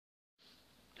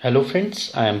Hello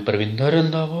friends, I am Parvinder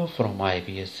RANDHAWA from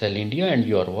IBSL India and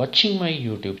you are watching my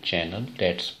YouTube channel,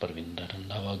 that's Parvinder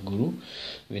RANDHAWA Guru.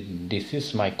 This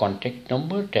is my contact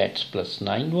number, that's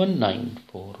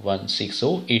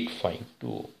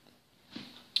 +9194160852.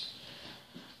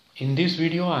 In this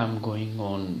video I am going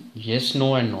on yes,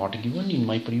 no and not given. In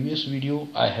my previous video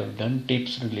I have done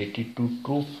tips related to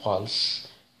true, false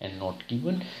and not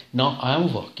given. Now I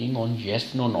am working on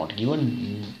yes, no, not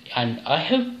given, and I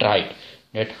have tried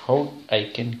that how I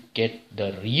can get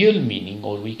the real meaning,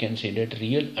 or we can say that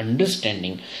real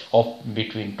understanding of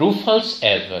between true, false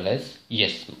as well as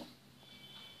yes, no.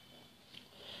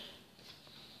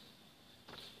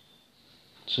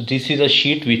 So this is a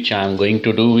sheet which I am going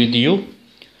to do with you,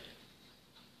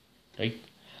 right?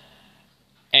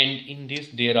 And in this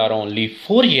there are only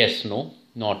 4 yes, no,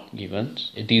 not given.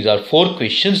 These are 4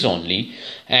 questions only,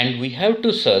 and we have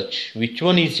to search which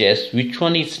one is yes, which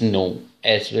one is no,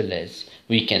 as well as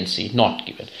we can see not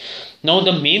given. Now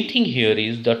the main thing here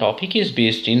is the topic is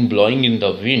based in blowing in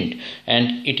the wind,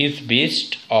 and it is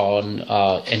based on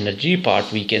energy part,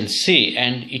 we can say,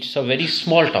 and it's a very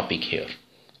small topic here,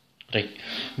 right?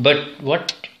 But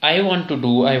what I want to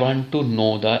do, I want to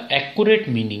know the accurate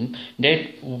meaning, that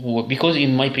because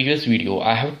in my previous video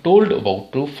I have told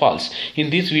about true, false. In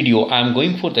this video I am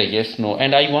going for the yes, no,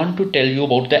 and I want to tell you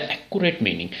about the accurate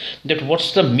meaning, that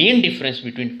what's the main difference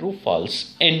between true,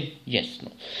 false and yes,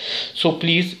 no. So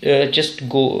please just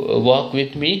go work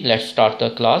with me. Let's start the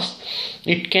class.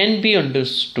 It can be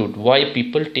understood why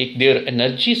people take their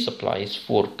energy supplies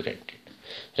for granted.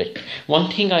 Right. One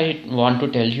thing I want to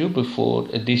tell you before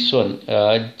this one,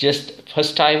 just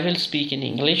first I will speak in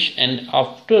English, and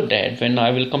after that when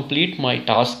I will complete my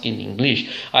task in English,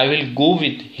 I will go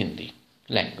with Hindi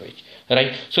language,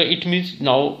 right? So it means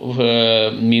now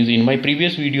means in my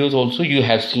previous videos also you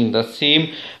have seen the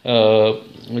same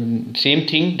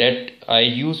thing, that I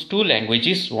use 2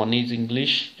 languages, one is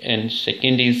English and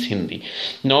second is Hindi.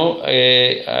 Now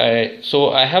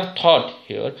so I have thought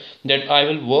here that I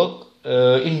will work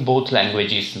in both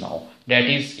languages now, that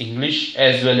is English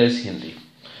as well as Hindi.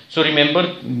 So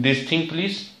remember this thing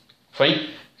please, fine.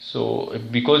 So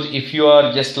because if you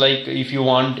are just like, if you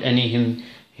want any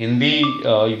Hindi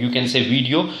you can say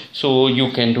video, so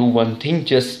you can do one thing,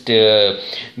 just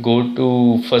go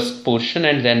to first portion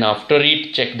and then after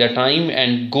it check the time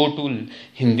and go to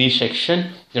Hindi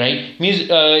section, right? Means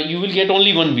you will get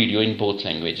only one video in both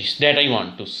languages, that I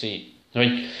want to say,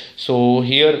 right? So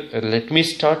here let me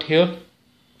start here.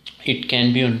 It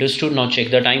can be understood, now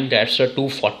check the time, that's a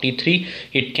 2:43.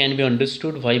 It can be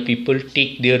understood why people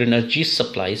take their energy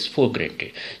supplies for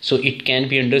granted. So it can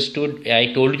be understood,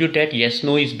 I told you that yes,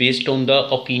 no is based on the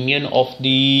opinion of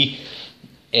the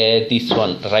this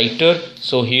one writer.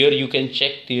 So here you can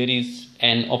check, there is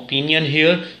an opinion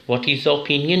here. What is the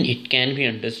opinion? It can be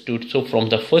understood. So from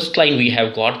the first line we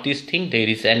have got this thing, there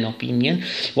is an opinion.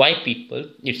 Why people,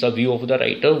 it's a view of the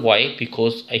writer. Why?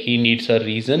 Because he needs a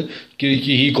reason,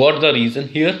 he got the reason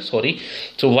here, sorry.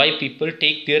 So why people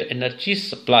take their energy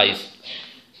supplies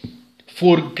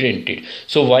for granted.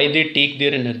 So why they take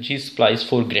their energy supplies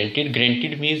for granted?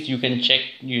 Granted means, you can check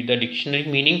the dictionary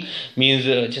meaning, means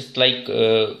just like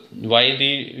why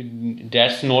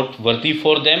that's not worthy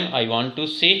for them, I want to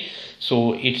say.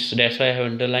 So it's, that's why I have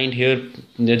underlined here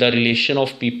the relation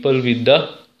of people with the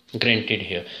granted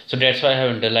here. So that's why I have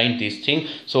underlined this thing.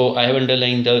 So I have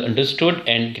underlined the understood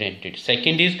and granted.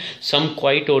 Second is, some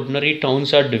quite ordinary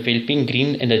towns are developing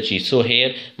green energy. So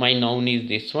here my noun is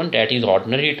this one, that is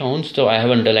ordinary towns, so I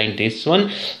have underlined this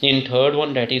one. In third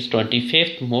one, that is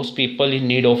 25th, most people in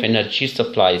need of energy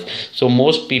supplies. So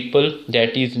most people,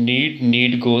 that is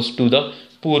need goes to the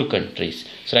poor countries,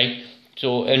 right?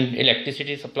 So, and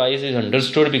electricity supplies is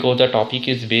understood because the topic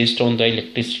is based on the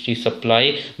electricity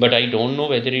supply, but I don't know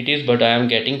whether it is, but I am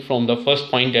getting from the first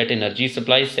point that energy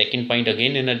supplies, second point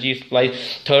again energy supplies,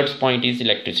 third point is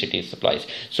electricity supplies.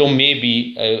 So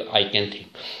maybe I can think.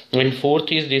 And fourth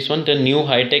is this one, the new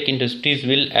high-tech industries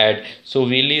will add. So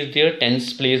will is there,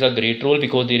 tense plays a great role,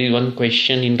 because there is one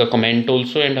question in the comment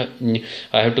also and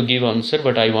I have to give answer,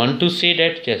 but I want to say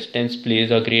that yes, tense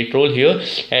plays a great role here,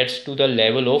 adds to the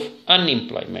level of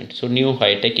unemployment. So new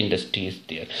high-tech industry is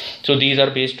there. So these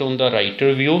are based on the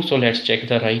writer view. So let's check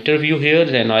the writer view here,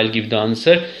 then I'll give the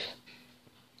answer.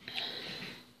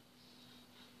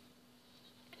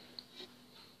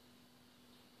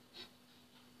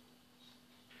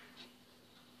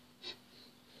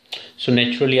 So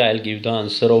naturally I'll give the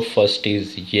answer of first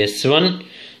is yes one.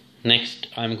 Next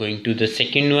I'm going to the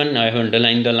second one. I have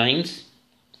underlined the lines.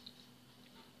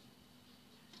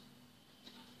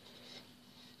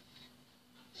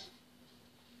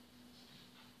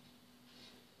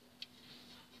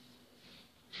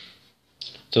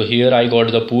 So here I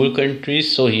got the poor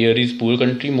countries. So here is poor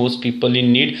country, most people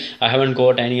in need. I haven't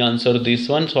got any answer this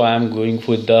one, so I am going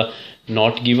with the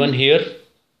not given here,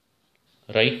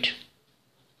 right?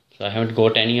 So I haven't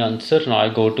got any answer. Now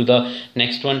I go to the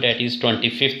next one, that is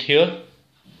 25th here.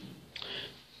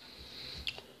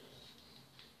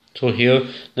 So here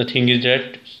the thing is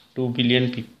that 2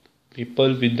 billion people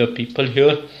with the people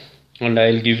here, and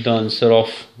I'll give the answer of,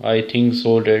 I think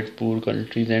so, that poor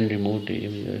countries and remote.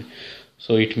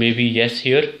 So it may be yes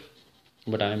here,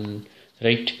 but I'm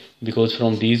right, because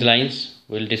from these lines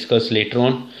we'll discuss later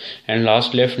on. And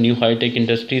last left, new high-tech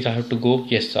industries, I have to go.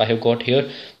 Yes, I have got here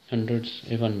hundreds.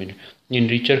 1 minute. In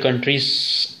richer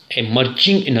countries,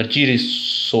 emerging energy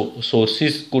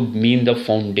sources could mean the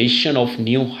foundation of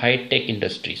new high-tech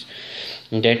industries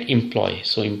that employ.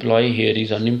 So employ here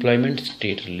is unemployment,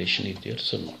 state relation is there,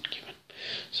 so not given.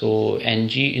 So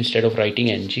NG, instead of writing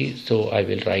NG, so I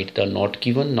will write the not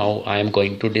given. Now I am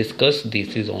going to discuss.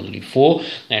 This is only 4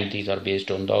 and these are based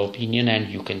on the opinion, and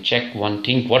you can check one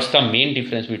thing. What's the main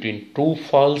difference between true,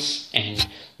 false and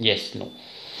yes, no?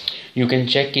 You can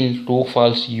check in true,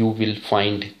 false, you will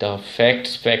find the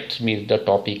facts. Facts means the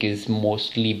topic is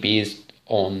mostly based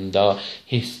on the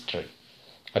history,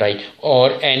 right,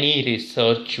 or any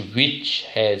research which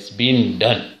has been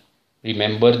done.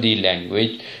 Remember the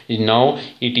language. Now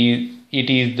it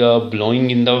is the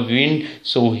blowing in the wind.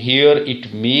 So here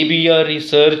it may be a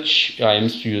research. I am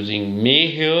using may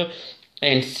here.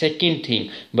 And second thing,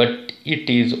 but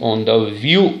it is on the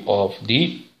view of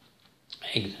the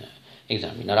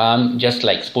examiner. I'm just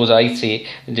like, suppose I say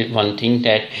the one thing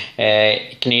that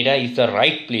Canada is the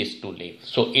right place to live.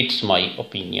 So it's my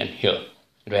opinion here.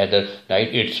 Rather,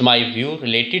 right, it's my view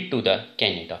related to the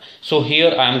Canada. So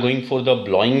here I am going for the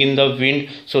blowing in the wind.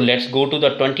 So let's go to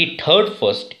the 23rd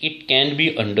first. It can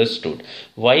be understood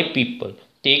why people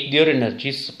take their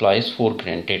energy supplies for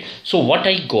granted. So what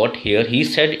I got here, he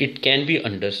said it can be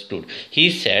understood. He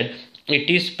said it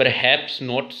is perhaps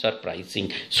not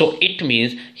surprising. So it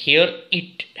means here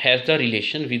it has the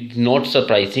relation with not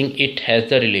surprising. It has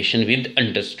the relation with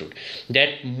understood.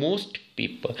 That most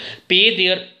people pay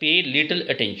little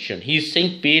attention. He is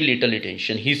saying pay little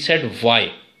attention. He said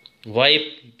why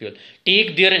people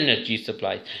take their energy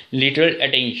supplies little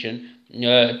attention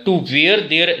to where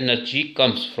their energy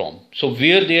comes from. So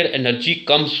where their energy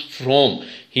comes from,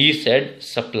 he said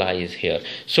supplies here.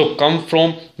 So come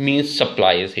from means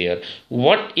supplies here.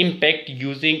 What impact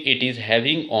using it is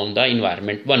having on the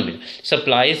environment? 1 minute.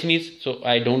 Supplies means, so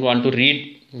I don't want to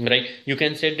read, right? You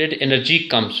can say that energy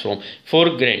comes from, for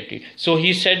granted. So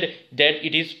he said that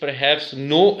it is perhaps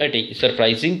no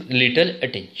surprising little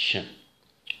attention,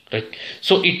 right?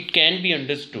 So it can be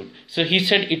understood. So he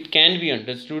said it can be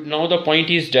understood. Now the point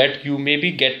is that you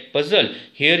maybe get puzzled.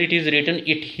 Here it is written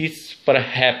it is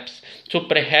perhaps. So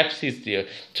perhaps is there.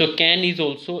 So can is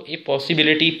also a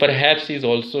possibility. Perhaps is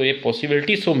also a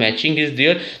possibility. So matching is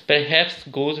there. Perhaps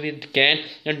goes with can.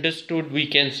 Understood, we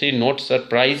can say not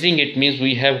surprising. It means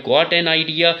we have got an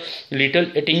idea.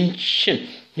 Little attention.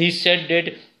 He said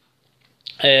that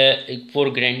for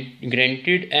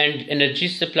granted and energy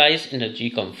supplies, energy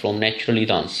come from. Naturally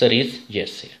the answer is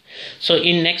yes here. So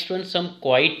in next one, some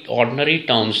quite ordinary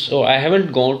terms. So I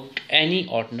haven't got any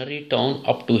ordinary term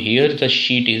up to here. The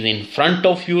sheet is in front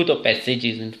of you, the passage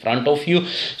is in front of you.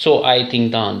 So I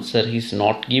think the answer is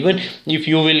not given. If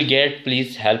you will get,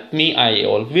 please help me. I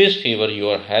always favor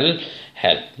your help,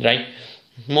 right?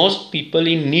 Most people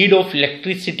in need of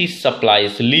electricity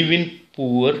supplies live in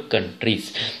poor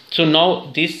countries. So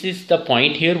now this is the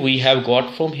point here we have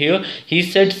got from here. He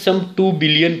said some 2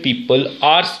 billion people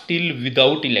are still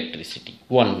without electricity.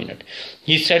 1 minute.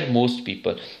 He said most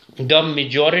people, the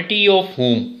majority of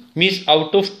whom means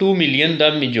out of 2 million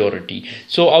the majority.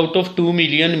 So out of 2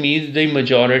 million means the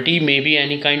majority, maybe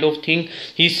any kind of thing.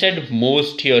 He said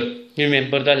most here.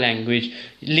 Remember the language.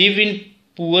 Live in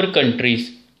poor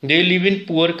countries. They live in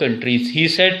poor countries. He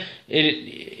said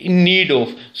in need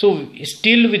of. So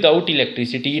still without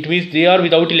electricity. It means they are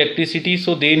without electricity.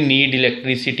 So they need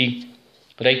electricity.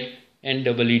 Right?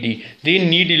 NEED. They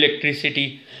need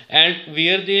electricity. And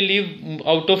where they live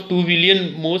out of 2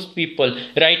 billion, most people,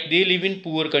 right? They live in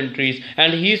poor countries.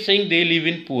 And he is saying they live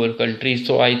in poor countries.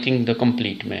 So I think the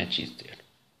complete match is there.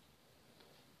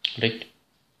 Right?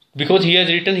 Because he has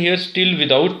written here still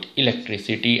without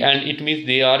electricity, and it means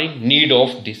they are in need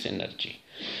of this energy.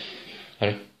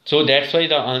 Right? So that's why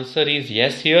the answer is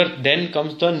yes here. Then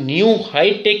comes the new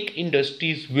high-tech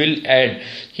industries will add.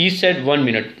 He said 1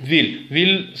 minute.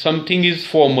 Will something is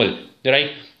formal,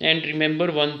 right? And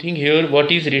remember one thing here, what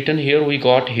is written here, we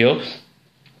got here.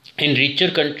 In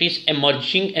richer countries,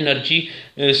 emerging energy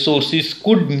sources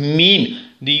could mean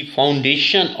the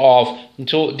foundation of,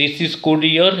 so this is good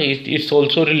here, it's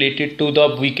also related to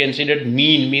the, we can say that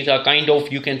mean means a kind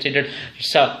of, you can say that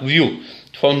it's a view,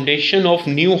 foundation of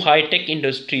new high-tech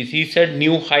industries. He said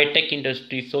new high-tech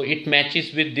industries, so it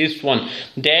matches with this one,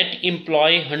 that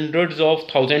employ hundreds of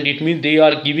thousands. It means they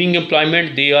are giving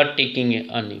employment, they are taking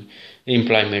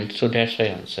employment. So that's why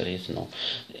answer is no.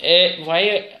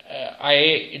 Why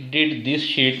I did this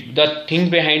sheet, the thing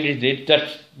behind it that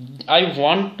I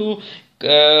want to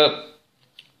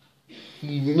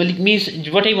means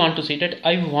what I want to say, that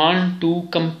I want to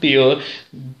compare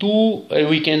two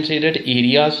we can say that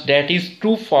areas, that is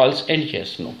true, false and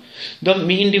yes no. The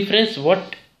main difference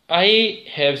what I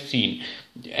have seen,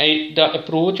 the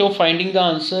approach of finding the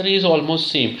answer is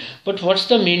almost same, but what's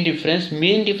the main difference?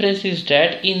 Main difference is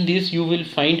that in this you will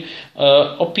find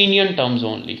opinion terms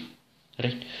only,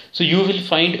 right? So you will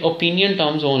find opinion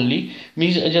terms only,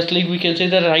 means just like we can say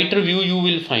the writer view you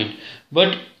will find,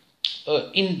 but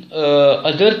in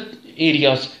other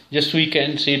areas, just we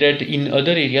can say that in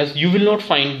other areas you will not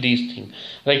find these things,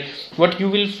 right? What you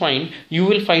will find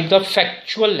the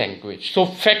factual language, so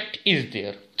fact is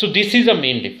there. So this is the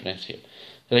main difference here,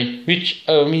 right? Which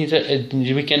means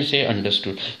we can say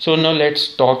understood. So now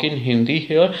let's talk in Hindi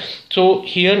here. So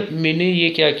here मैंने ये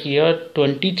क्या किया,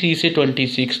 23 से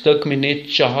 26 तक मैंने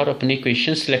 4 अपने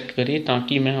question select करे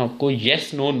ताकि मैं आपको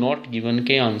yes no not given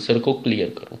के आंसर को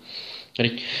क्लियर करूं,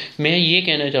 राइट? मैं ये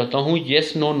कहना चाहता हूँ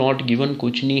येस नो नॉट गिवन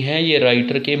कुछ नहीं है, ये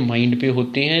राइटर के माइंड पे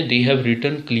होते हैं. They have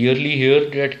written clearly here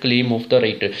that claim of the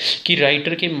writer, कि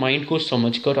राइटर के माइंड को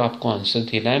समझकर आपको आंसर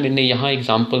देना है. मैंने यहाँ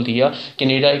एग्जांपल दिया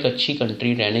कनाडा एक अच्छी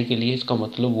कंट्री रहने के लिए, इसका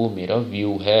मतलब वो मेरा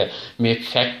व्यू है, मैं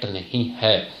फैक्ट नहीं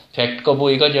है. फैक्ट कब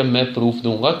होएगा? जब मैं प्रूफ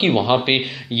दूंगा कि वहाँ पे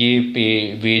ये पे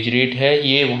वेज रेट है,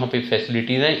 ये वहाँ पे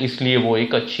फैसिलिटीज़ हैं, इसलिए वो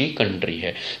एक अच्छी कंट्री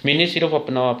है. मैंने सिर्फ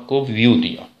अपना आपको व्यू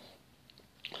दिया.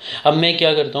 अब मैं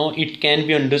क्या करता हूँ, it can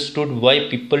be understood why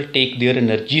people take their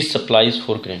energy supplies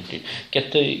for granted.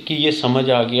 कहते कि ये समझ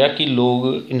आ गया कि लोग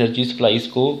एनर्जी सप्लाईज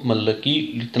को मतलब कि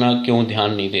इतना क्यों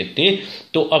ध्यान नहीं देते.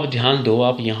 तो अब ध्यान दो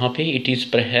आप यहाँ पे, it is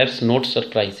perhaps not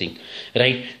surprising,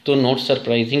 right? तो नॉट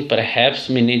सरप्राइजिंग, परहैप्स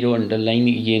मैंने जो अंडरलाइन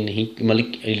ये नहीं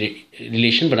मतलब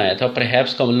रिलेशन बनाया था,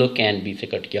 परहैप्स का मतलब कैन बी से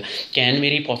कट गया. कैन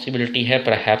मेरी पॉसिबिलिटी है,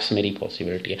 परहैप्स मेरी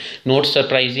पॉसिबिलिटी है. नॉट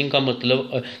सरप्राइजिंग का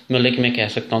मतलब कि मैं कह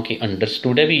सकता हूँ कि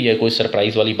अंडरस्टूड है भी, ये कोई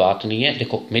सरप्राइज वाली बात नहीं है.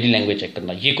 देखो मेरी लैंग्वेज चेक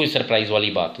करना, ये कोई सरप्राइज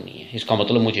वाली बात नहीं है, इसका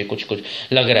मतलब मुझे कुछ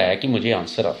लग रहा है कि मुझे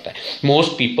आंसर आता है.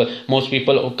 मोस्ट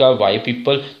पीपल का why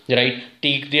people, right,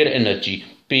 take their energy,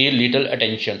 पे लिटल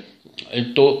अटेंशन.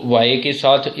 तो वाई के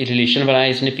साथ रिलेशन बनाया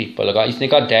इसने पीपल का, इसने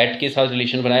कहा दैट के साथ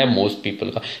रिलेशन बनाया मोस्ट पीपल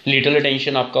का. लिटिल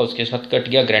अटेंशन आपका उसके साथ कट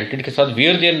गया. ग्रांटेड के साथ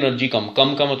वेयर देयर एनर्जी कम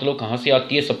का मतलब कहाँ से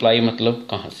आती है, सप्लाई मतलब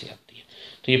कहाँ से आती है.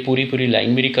 तो ये पूरी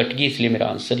लाइन मेरी कट गई, इसलिए मेरा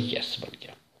आंसर यस बन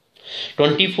गया.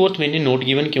 24 मैंने नोट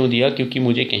गिवन क्यों दिया? क्योंकि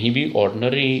मुझे कहीं भी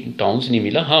ऑर्डिनरी टाउन्स नहीं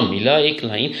मिला. हाँ मिला एक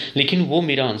लाइन, लेकिन वो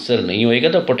मेरा आंसर नहीं होएगा.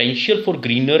 The potential for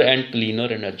greener and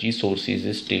cleaner energy sources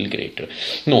is still greater.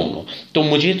 No. तो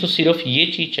मुझे तो सिर्फ ये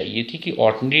चीज़ चाहिए थी कि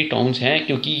ऑर्डिनरी टाउन्स हैं,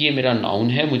 क्योंकि ये मेरा नाउन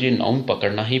है, मुझे नाउन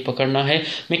पकड़ना ही पकड़ना है.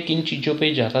 मैं किन चीज़ों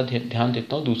पर ज़्यादा ध्यान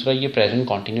देता हूँ? दूसरा ये प्रेजेंट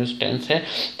कॉन्टिन्यूस टेंस है.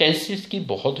 टेंसेस की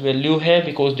बहुत वैल्यू है,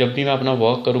 बिकॉज जब भी मैं अपना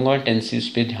वर्क करूँगा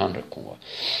टेंसेस पे ध्यान रखूँगा.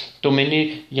 तो मैंने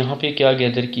यहाँ पे क्या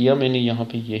गैदर किया, मैंने यहाँ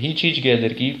पे यही चीज़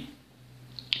गैदर की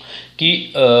कि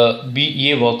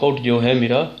ये वर्कआउट जो है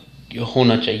मेरा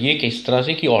होना चाहिए किस तरह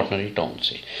से, कि ऑर्डिनरी टाउन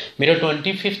से. मेरा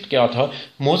 25th क्या था?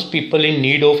 Most people in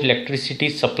need of electricity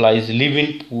supplies live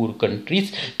in poor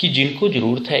countries, कि जिनको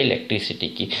ज़रूरत है इलेक्ट्रिसिटी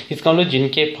की, इसका मतलब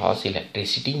जिनके पास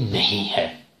इलेक्ट्रिसिटी नहीं है.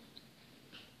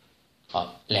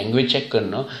 आप लैंग्वेज चेक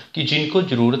करना कि जिनको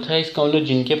ज़रूरत है, इसका मतलब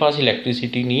जिनके पास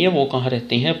इलेक्ट्रिसिटी नहीं है वो कहाँ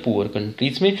रहते हैं? पुअर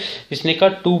कंट्रीज़ में. इसने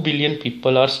कहा 2 billion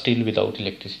people are still without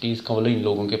electricity, इसका मतलब इन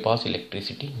लोगों के पास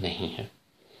इलेक्ट्रिसिटी नहीं है.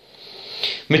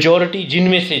 मेजॉरिटी,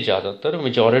 जिनमें से ज़्यादातर,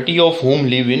 majority of home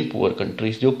live in poor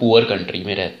countries, जो पुअर कंट्री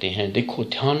में रहते हैं. देखो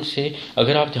ध्यान से,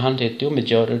 अगर आप ध्यान देते हो,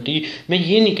 मेजॉरिटी, मैं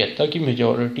ये नहीं कहता कि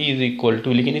मेजॉरिटी इज इक्वल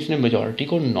टू, लेकिन इसने मेजॉरिटी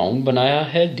को नाउन बनाया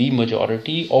है. दी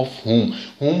मेजॉरिटी ऑफ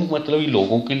होम मतलब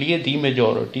लोगों के लिए, दी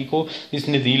मेजॉरिटी को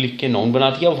इसने दी लिख के नाउन बना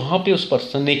दिया. वहाँ पे उस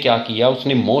पर्सन ने क्या किया,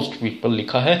 उसने मोस्ट पीपल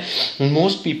लिखा है.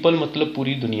 मोस्ट पीपल मतलब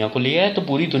पूरी दुनिया को लिया है, तो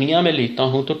पूरी दुनिया में लेता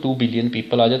हूँ तो 2 बिलियन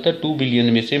पीपल आ जाता है. 2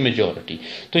 बिलियन में से मेजॉरिटी,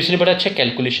 तो इसने बड़ा अच्छा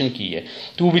कैलकुलेशन की है.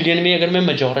 2 बिलियन में अगर मैं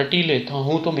मेजॉरिटी लेता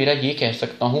हूँ तो मेरा ये कह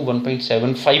सकता हूँ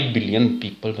 1.75 बिलियन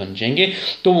पीपल बन जाएंगे,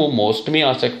 तो वो मोस्ट में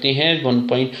आ सकते हैं.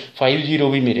 1.50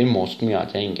 भी मेरे मोस्ट में आ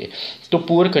जाएंगे, तो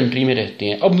पुअर कंट्री में रहते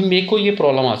हैं. अब मेरे को ये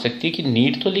प्रॉब्लम आ सकती है कि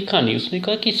नीड तो लिखा नहीं, उसने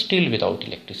कहा कि स्टिल विदाउट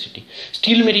इलेक्ट्रिसिटी.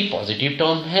 स्टिल मेरी पॉजिटिव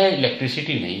टर्म है,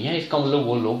 इलेक्ट्रिसिटी नहीं है, इसका मतलब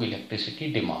वो लोग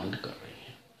इलेक्ट्रिसिटी डिमांड कर रहे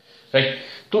हैं, राइट?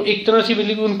 तो एक तरह से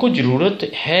बिल्कुल उनको ज़रूरत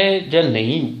है या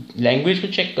नहीं, लैंग्वेज को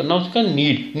चेक करना, उसका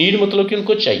नीड मतलब कि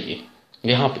उनको चाहिए।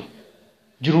 यहाँ पे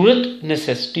ज़रूरत,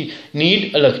 नेसेसिटी,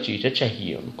 नीड अलग चीज़ है,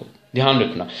 चाहिए उनको, ध्यान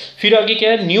रखना। फिर आगे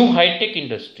क्या है, न्यू हाईटेक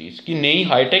इंडस्ट्रीज की, नई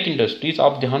हाईटेक इंडस्ट्रीज,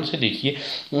 आप ध्यान से देखिए,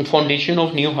 foundation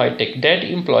of new hi tech, that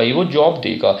employ, वो जॉब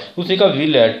देगा, उसने कहा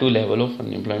will add two level of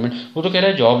unemployment, वो तो कह रहा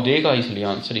है जॉब देगा, इसलिए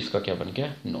आंसर इसका क्या बन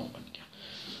गया, नो बन गया।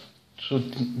 सो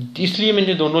इसलिए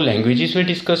मैंने दोनों लैंग्वेजेस में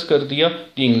डिस्कस कर दिया,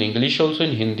 in English also,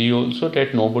 in Hindi also,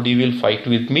 that no buddy will fight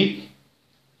with me,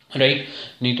 right.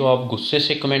 नहीं तो आप गुस्से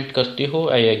से कमेंट करते हो,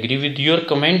 I agree with your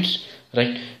comments,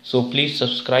 right? So please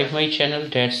subscribe my channel,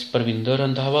 that's Parvinder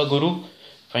Randhawa Guru,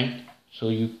 fine. So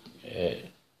you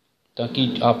ताकि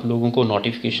आप लोगों को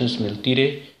नोटिफिकेशंस मिलती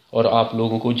रहे, और आप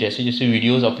लोगों को जैसे जैसे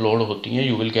वीडियोस अपलोड होती हैं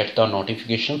you will get the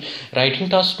notification. Writing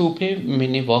task 2 पे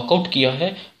मैंने वर्कआउट किया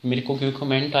है, मेरे को कोई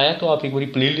कमेंट आया तो आप एक बार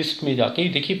प्ले लिस्ट में जाके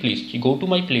देखिए please, go to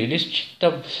my play list,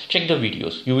 check the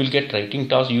videos, you will get writing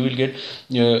task, you will get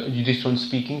this one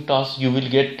speaking task, you will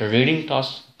get reading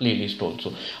task playlist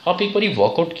also। आप एक बार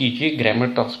workout कीजिए, grammar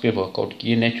task पे workout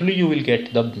कीजिए, naturally you will get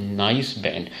the nice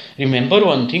band. Remember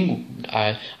one thing,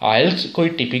 आइल्स कोई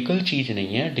typical चीज़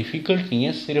नहीं है, difficult नहीं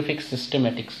है, सिर्फ एक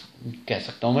सिस्टमेटिक कह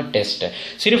सकता हूँ मैं टेस्ट है,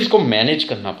 सिर्फ इसको मैनेज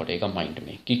करना पड़ेगा माइंड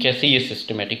में कि कैसे ये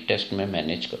सिस्टमेटिक टेस्ट मैं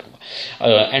मैनेज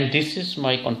करूँगा। And this is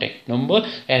my contact number,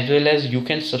 as well as you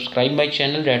can subscribe my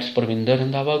channel, that's Parvinder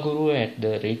Randhawa Guru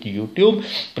 @YouTube।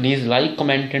 Please like,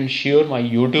 comment and share my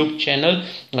YouTube channel,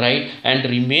 right, and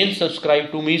remain subscribed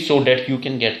to me so that you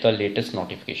can get the latest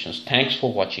notifications. Thanks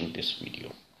for watching this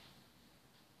video.